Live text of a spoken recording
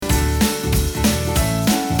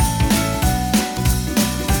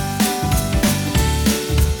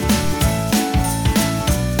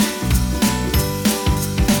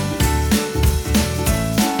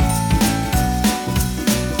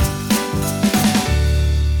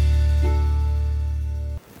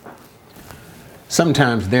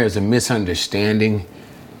Sometimes there's a misunderstanding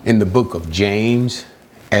in the book of James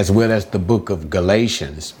as well as the book of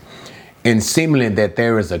Galatians, and seemingly that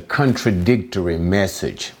there is a contradictory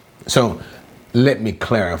message. So let me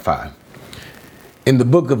clarify. In the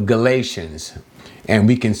book of Galatians, and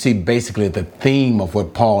we can see basically the theme of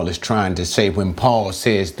what Paul is trying to say when Paul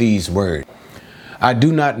says these words: I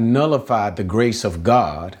do not nullify the grace of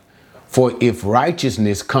God, for if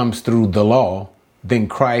righteousness comes through the law, then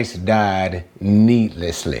Christ died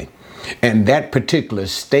needlessly. And that particular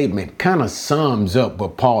statement kind of sums up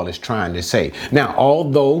what Paul is trying to say. Now,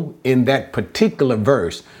 although in that particular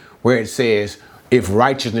verse where it says, if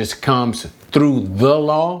righteousness comes through the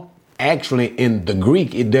law, actually in the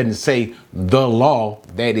Greek, it doesn't say the law,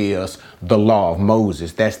 that is the law of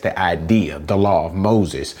Moses. That's the idea, the law of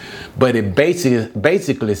Moses. But it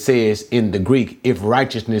basically says in the Greek, if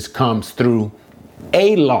righteousness comes through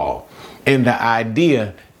a law. And the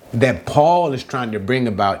idea that Paul is trying to bring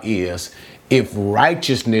about is if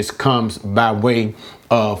righteousness comes by way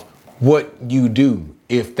of what you do,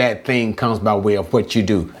 if that thing comes by way of what you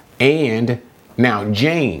do. And now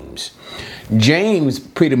James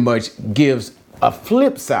pretty much gives a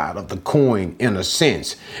flip side of the coin in a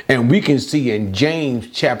sense. And we can see in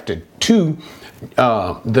James chapter 2,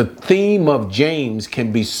 the theme of James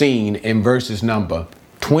can be seen in verses number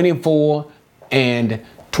 24 and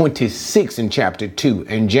 26 in chapter 2.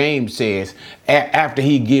 And James says, after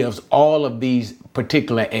he gives all of these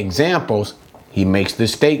particular examples, he makes the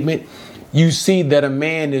statement, you see that a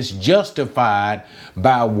man is justified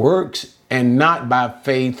by works and not by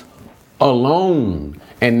faith alone.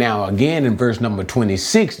 And now again in verse number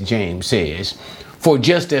 26, James says, for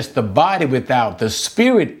just as the body without the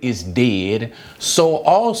spirit is dead, so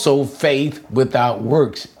also faith without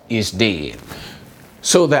works is dead.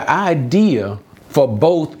 So the idea for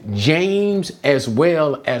both James as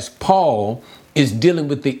well as Paul is dealing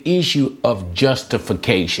with the issue of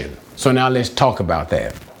justification. So now let's talk about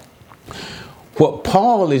that. What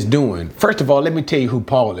Paul is doing, first of all, let me tell you who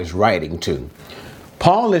Paul is writing to.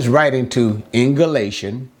 Paul is writing to, in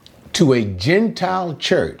Galatians, to a Gentile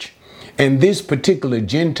church. And this particular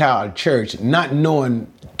Gentile church, not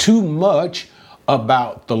knowing too much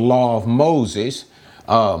about the law of Moses,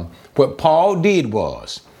 what Paul did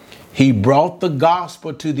was, he brought the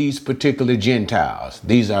gospel to these particular Gentiles.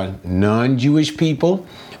 These are non-Jewish people.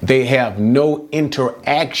 They have no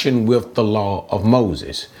interaction with the law of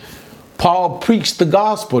Moses. Paul preached the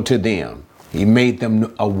gospel to them. He made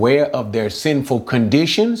them aware of their sinful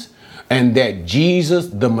conditions and that Jesus,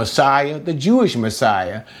 the Messiah, the Jewish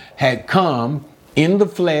Messiah, had come in the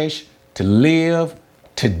flesh to live,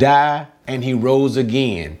 to die, and he rose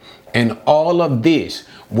again. And all of this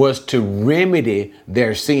was to remedy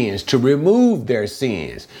their sins, to remove their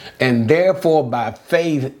sins. And therefore, by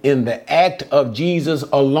faith in the act of Jesus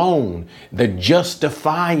alone, the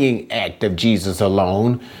justifying act of Jesus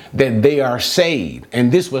alone, that they are saved. And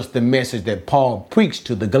this was the message that Paul preached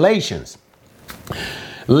to the Galatians.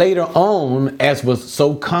 Later on, as was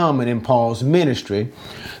so common in Paul's ministry,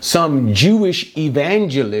 some Jewish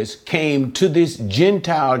evangelists came to this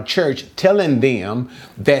Gentile church telling them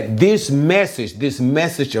that this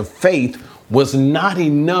message of faith was not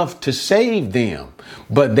enough to save them,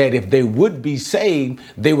 but that if they would be saved,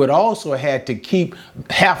 they would also have to keep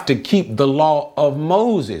the law of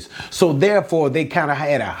Moses. So therefore, they kind of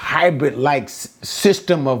had a hybrid-like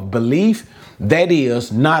system of belief. That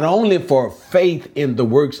is, not only for faith in the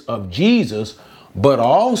works of Jesus, but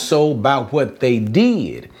also by what they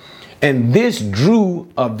did. And this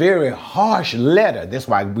drew a very harsh letter. That's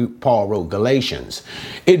why Paul wrote Galatians.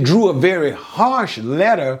 It drew a very harsh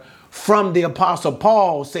letter from the Apostle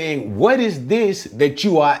Paul saying, what is this that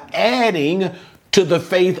you are adding to the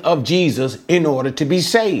faith of Jesus in order to be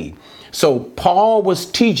saved? So Paul was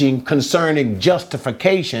teaching concerning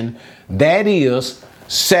justification, that is,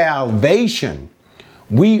 salvation.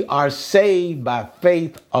 We are saved by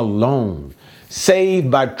faith alone,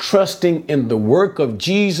 saved by trusting in the work of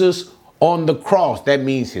Jesus on the cross. That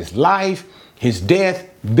means his life, his death,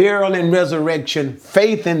 burial, and resurrection,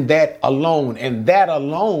 faith in that alone. And that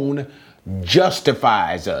alone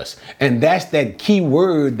justifies us. And that's that key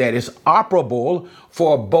word that is operable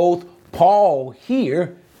for both Paul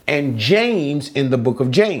here and James in the book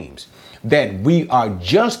of James, that we are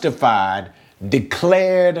justified,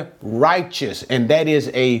 declared righteous. And that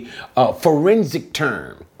is a forensic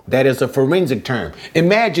term. That is a forensic term.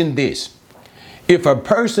 Imagine this. If a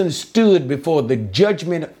person stood before the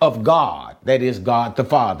judgment of God, that is God the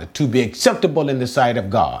Father, to be acceptable in the sight of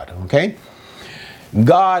God, okay?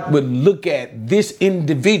 God would look at this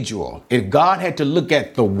individual. If God had to look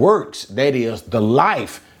at the works, that is the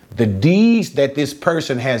life, the deeds that this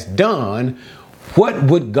person has done, what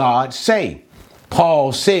would God say?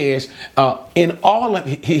 Paul says in all of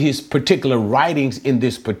his particular writings in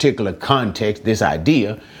this particular context, this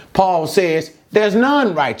idea, Paul says there's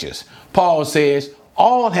none righteous. Paul says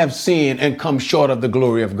all have sinned and come short of the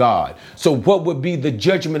glory of God. So what would be the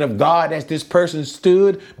judgment of God as this person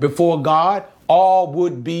stood before God? All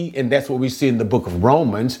would be, and that's what we see in the book of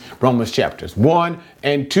Romans chapters 1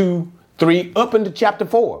 and 2, 3, up into chapter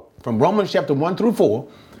 4. From Romans chapter 1 through 4,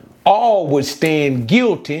 all would stand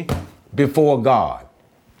guilty before God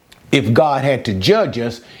if God had to judge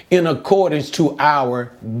us in accordance to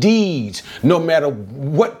our deeds, no matter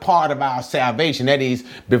what part of our salvation, that is,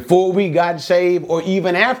 before we got saved or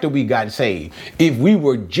even after we got saved. If we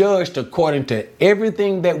were judged according to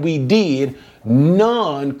everything that we did,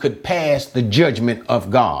 none could pass the judgment of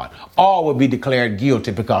God. All would be declared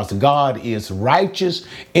guilty because God is righteous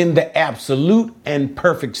in the absolute and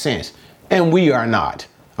perfect sense, and we are not.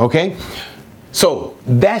 Okay? So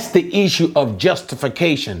that's the issue of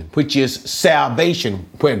justification, which is salvation,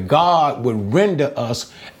 where God would render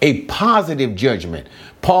us a positive judgment.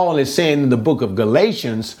 Paul is saying in the book of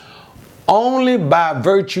Galatians, only by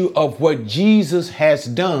virtue of what Jesus has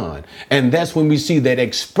done. And that's when we see that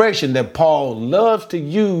expression that Paul loves to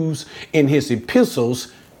use in his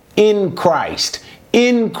epistles, in Christ,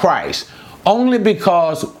 only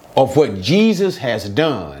because of what Jesus has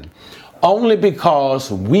done. Only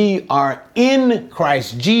because we are in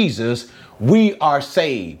Christ Jesus, we are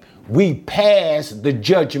saved. We pass the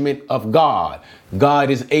judgment of God.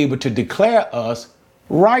 God is able to declare us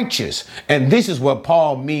righteous. And this is what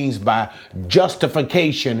Paul means by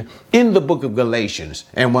justification in the book of Galatians.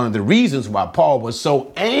 And one of the reasons why Paul was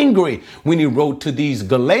so angry when he wrote to these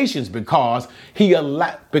Galatians, because they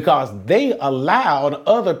allowed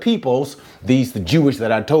other peoples, the Jewish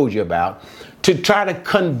that I told you about, to try to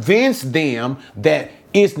convince them that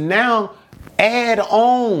it's now add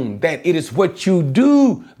on, that it is what you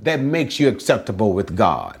do that makes you acceptable with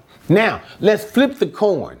God. Now, let's flip the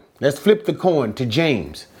coin. Let's flip the coin to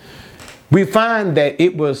James. We find that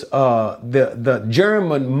it was the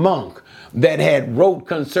German monk that had wrote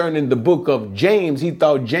concerning the book of James. He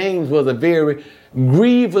thought James was a very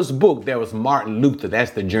grievous book. There was Martin Luther.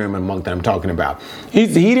 That's the German monk that I'm talking about. He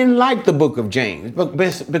didn't like the book of James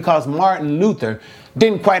because Martin Luther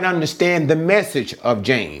didn't quite understand the message of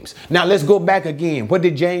James. Now let's go back again. What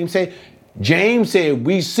did James say? James said,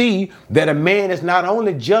 we see that a man is not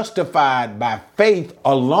only justified by faith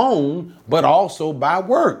alone, but also by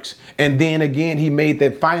works. And then again, he made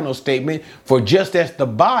that final statement, for just as the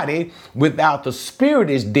body without the spirit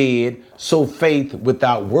is dead, so faith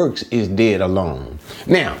without works is dead alone.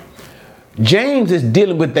 Now, James is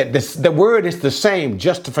dealing with that. The word is the same,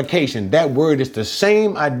 justification. That word is the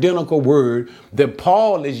same identical word that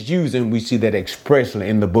Paul is using. We see that expressly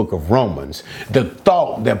in the book of Romans. The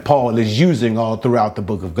thought that Paul is using all throughout the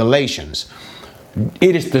book of Galatians.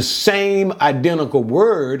 It is the same identical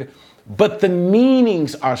word, but the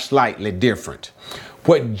meanings are slightly different.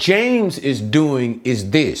 What James is doing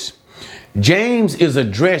is this. James is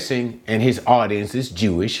addressing, and his audience is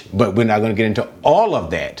Jewish, but we're not going to get into all of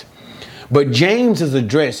that. But James is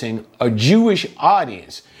addressing a Jewish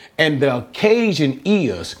audience, and the occasion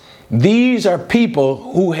is these are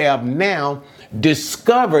people who have now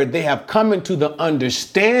discovered, they have come into the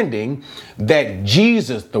understanding that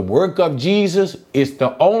Jesus, the work of Jesus, is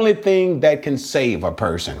the only thing that can save a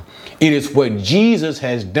person. It is what Jesus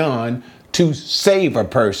has done to save a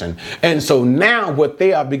person. And so now what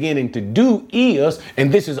they are beginning to do is, and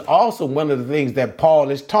this is also one of the things that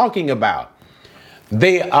Paul is talking about,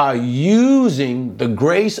 they are using the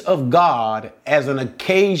grace of God as an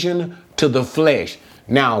occasion to the flesh.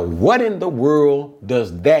 Now, what in the world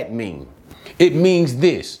does that mean? It means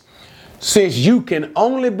this. Since you can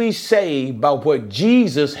only be saved by what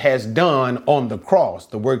Jesus has done on the cross,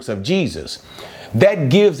 the works of Jesus, that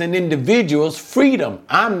gives an individual's freedom.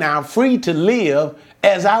 I'm now free to live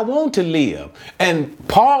as I want to live. And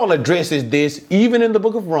Paul addresses this even in the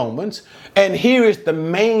book of Romans. And here is the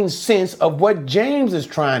main sense of what James is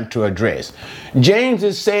trying to address. James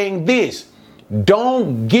is saying this: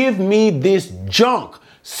 don't give me this junk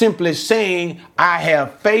simply saying I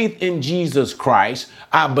have faith in Jesus Christ.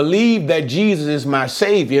 I believe that Jesus is my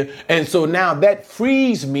Savior. And so now that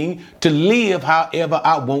frees me to live however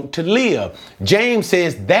I want to live. James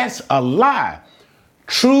says that's a lie.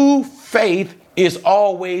 True faith is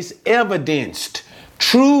always evidenced.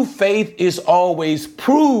 True faith is always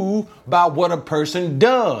proved by what a person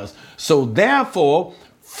does. So therefore,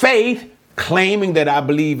 faith claiming that I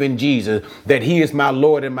believe in Jesus, that he is my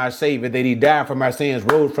Lord and my Savior, that he died for my sins,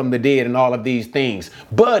 rose from the dead, and all of these things.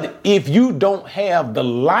 But if you don't have the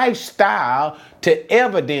lifestyle to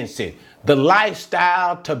evidence it, the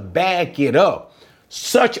lifestyle to back it up,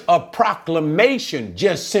 such a proclamation,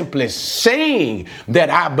 just simply saying that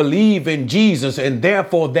I believe in Jesus and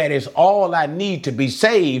therefore that is all I need to be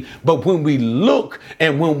saved. But when we look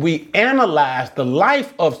and when we analyze the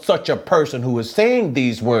life of such a person who is saying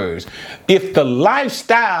these words, if the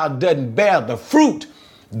lifestyle doesn't bear the fruit,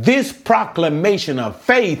 this proclamation of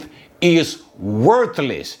faith is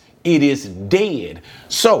worthless. It is dead.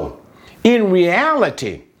 So in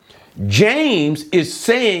reality, James is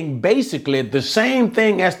saying basically the same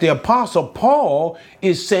thing as the Apostle Paul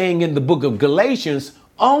is saying in the book of Galatians,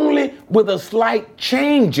 only with a slight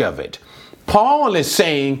change of it. Paul is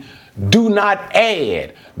saying, do not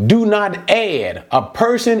add. Do not add. A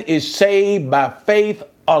person is saved by faith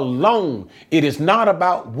alone. It is not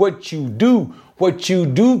about what you do. What you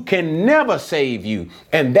do can never save you.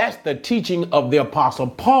 And that's the teaching of the Apostle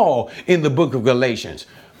Paul in the book of Galatians.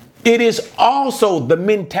 It is also the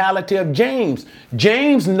mentality of James.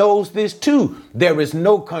 James knows this too. There is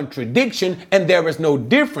no contradiction and there is no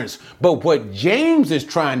difference. But what James is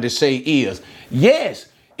trying to say is, yes,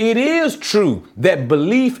 it is true that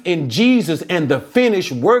belief in Jesus and the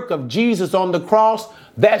finished work of Jesus on the cross,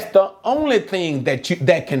 that's the only thing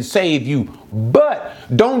that can save you. But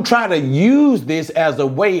don't try to use this as a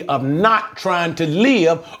way of not trying to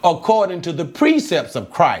live according to the precepts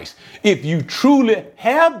of Christ. If you truly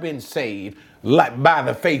have been saved by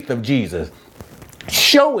the faith of Jesus,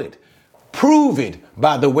 show it. Prove it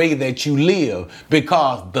by the way that you live,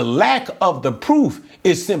 because the lack of the proof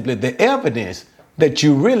is simply the evidence that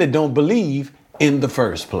you really don't believe in the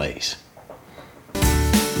first place.